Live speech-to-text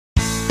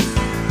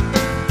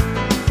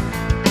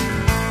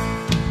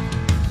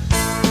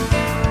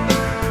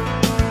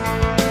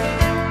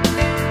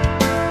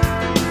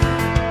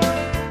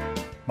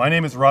My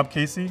name is Rob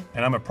Casey,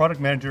 and I'm a product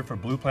manager for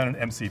Blue Planet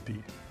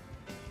MCP.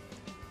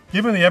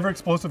 Given the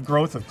ever-explosive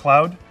growth of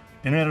cloud,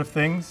 Internet of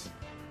Things,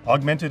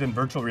 augmented and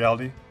virtual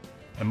reality,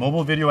 and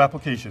mobile video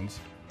applications,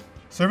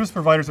 service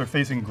providers are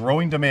facing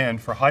growing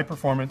demand for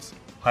high-performance,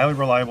 highly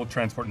reliable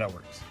transport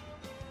networks.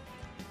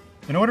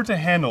 In order to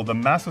handle the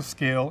massive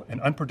scale and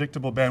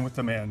unpredictable bandwidth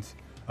demands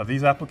of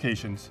these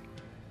applications,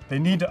 they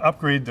need to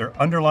upgrade their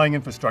underlying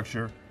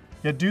infrastructure,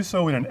 yet do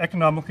so in an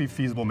economically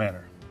feasible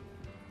manner.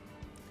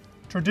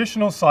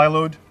 Traditional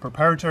siloed,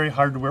 proprietary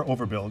hardware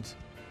overbuilds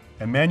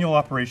and manual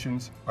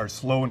operations are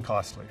slow and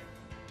costly.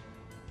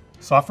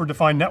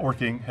 Software-defined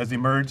networking has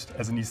emerged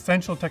as an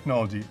essential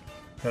technology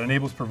that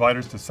enables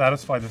providers to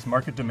satisfy this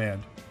market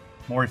demand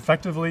more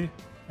effectively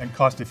and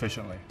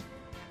cost-efficiently.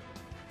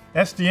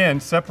 SDN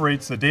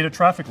separates the data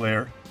traffic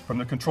layer from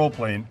the control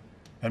plane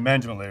and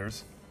management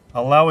layers,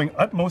 allowing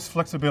utmost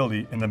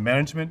flexibility in the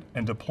management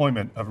and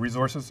deployment of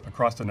resources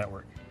across the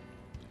network.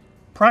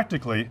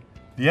 Practically,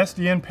 the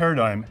SDN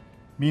paradigm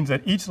means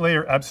that each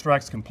layer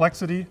abstracts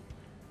complexity,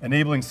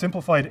 enabling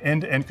simplified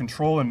end-to-end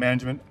control and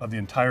management of the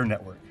entire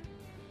network.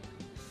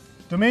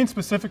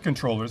 Domain-specific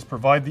controllers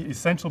provide the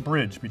essential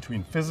bridge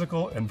between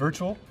physical and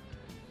virtual,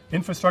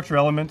 infrastructure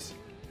elements,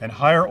 and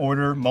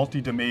higher-order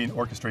multi-domain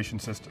orchestration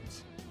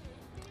systems.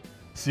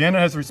 Ciena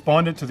has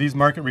responded to these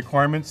market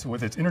requirements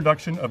with its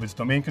introduction of its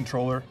domain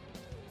controller,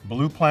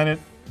 Blue Planet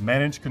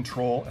Manage,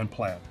 Control, and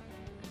Plan.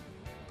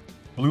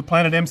 Blue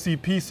Planet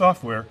MCP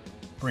software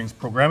brings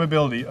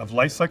programmability of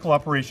lifecycle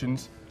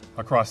operations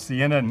across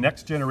Ciena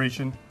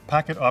next-generation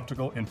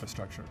packet-optical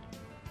infrastructure.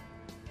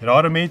 It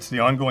automates the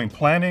ongoing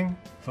planning,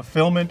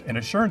 fulfillment, and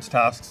assurance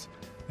tasks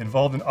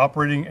involved in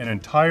operating an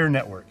entire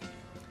network,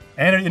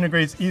 and it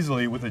integrates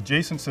easily with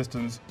adjacent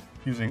systems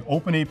using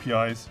open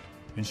APIs,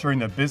 ensuring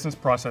that business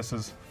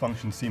processes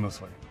function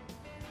seamlessly.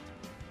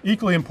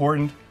 Equally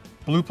important,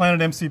 Blue Planet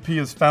MCP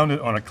is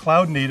founded on a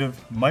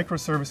cloud-native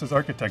microservices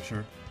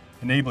architecture,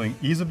 enabling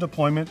ease of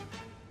deployment,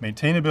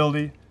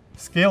 maintainability,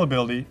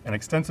 scalability, and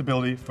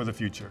extensibility for the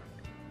future.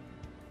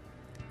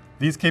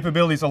 These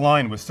capabilities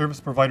align with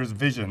service providers'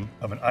 vision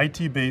of an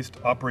IT-based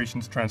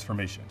operations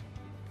transformation.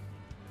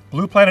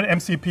 Blue Planet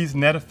MCP's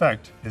net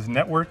effect is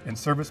network and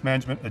service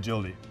management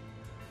agility.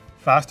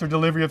 Faster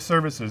delivery of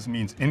services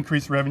means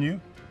increased revenue,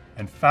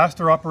 and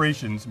faster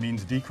operations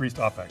means decreased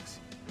OpEx.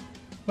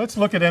 Let's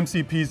look at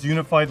MCP's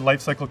unified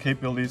lifecycle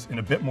capabilities in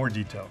a bit more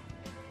detail.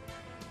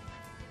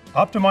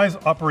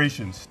 Optimized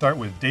operations start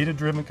with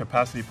data-driven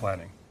capacity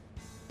planning.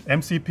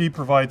 MCP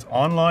provides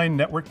online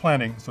network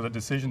planning so that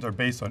decisions are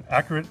based on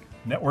accurate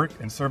network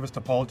and service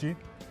topology,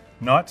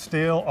 not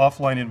stale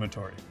offline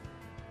inventory.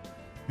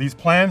 These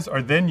plans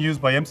are then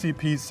used by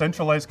MCP's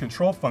centralized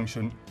control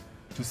function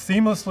to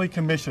seamlessly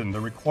commission the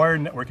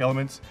required network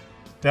elements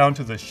down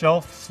to the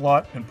shelf,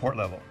 slot, and port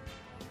level.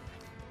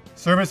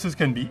 Services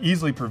can be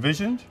easily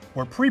provisioned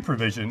or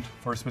pre-provisioned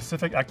for a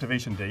specific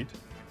activation date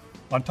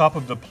on top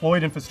of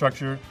deployed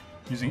infrastructure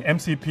using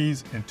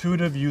MCP's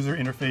intuitive user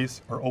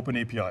interface or open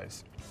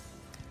APIs.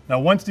 Now,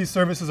 once these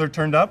services are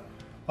turned up,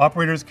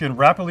 operators can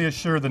rapidly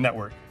assure the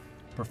network,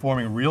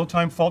 performing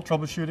real-time fault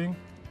troubleshooting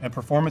and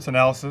performance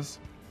analysis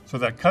so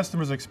that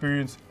customers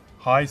experience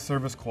high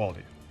service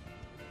quality.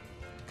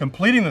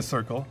 Completing the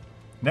circle,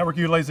 network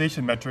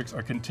utilization metrics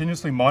are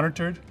continuously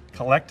monitored,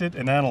 collected,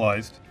 and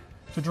analyzed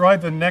to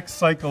drive the next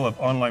cycle of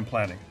online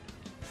planning.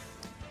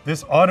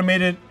 This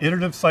automated,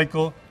 iterative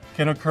cycle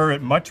can occur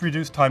at much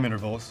reduced time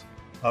intervals,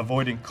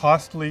 avoiding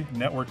costly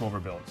network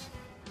overbuilds.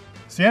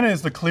 Ciena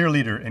is the clear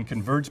leader in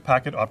converged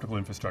packet optical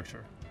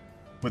infrastructure.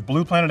 With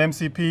Blue Planet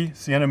MCP,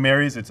 Ciena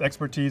marries its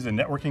expertise in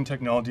networking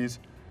technologies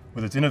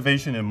with its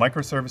innovation in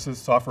microservices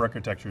software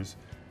architectures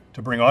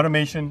to bring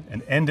automation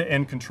and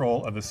end-to-end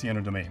control of the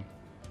Ciena domain.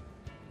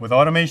 With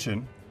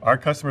automation, our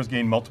customers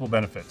gain multiple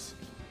benefits.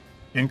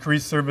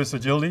 Increased service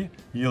agility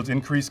yields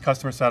increased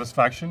customer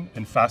satisfaction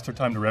and faster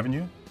time to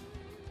revenue.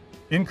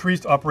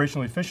 Increased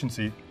operational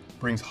efficiency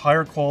brings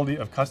higher quality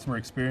of customer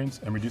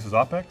experience and reduces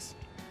OpEx.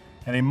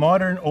 And a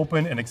modern,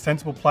 open, and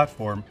extensible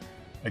platform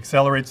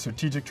accelerates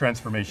strategic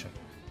transformation.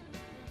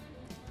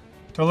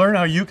 To learn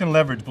how you can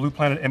leverage Blue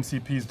Planet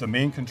MCP's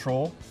domain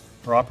control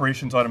for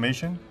operations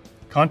automation,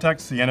 contact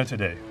Ciena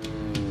today.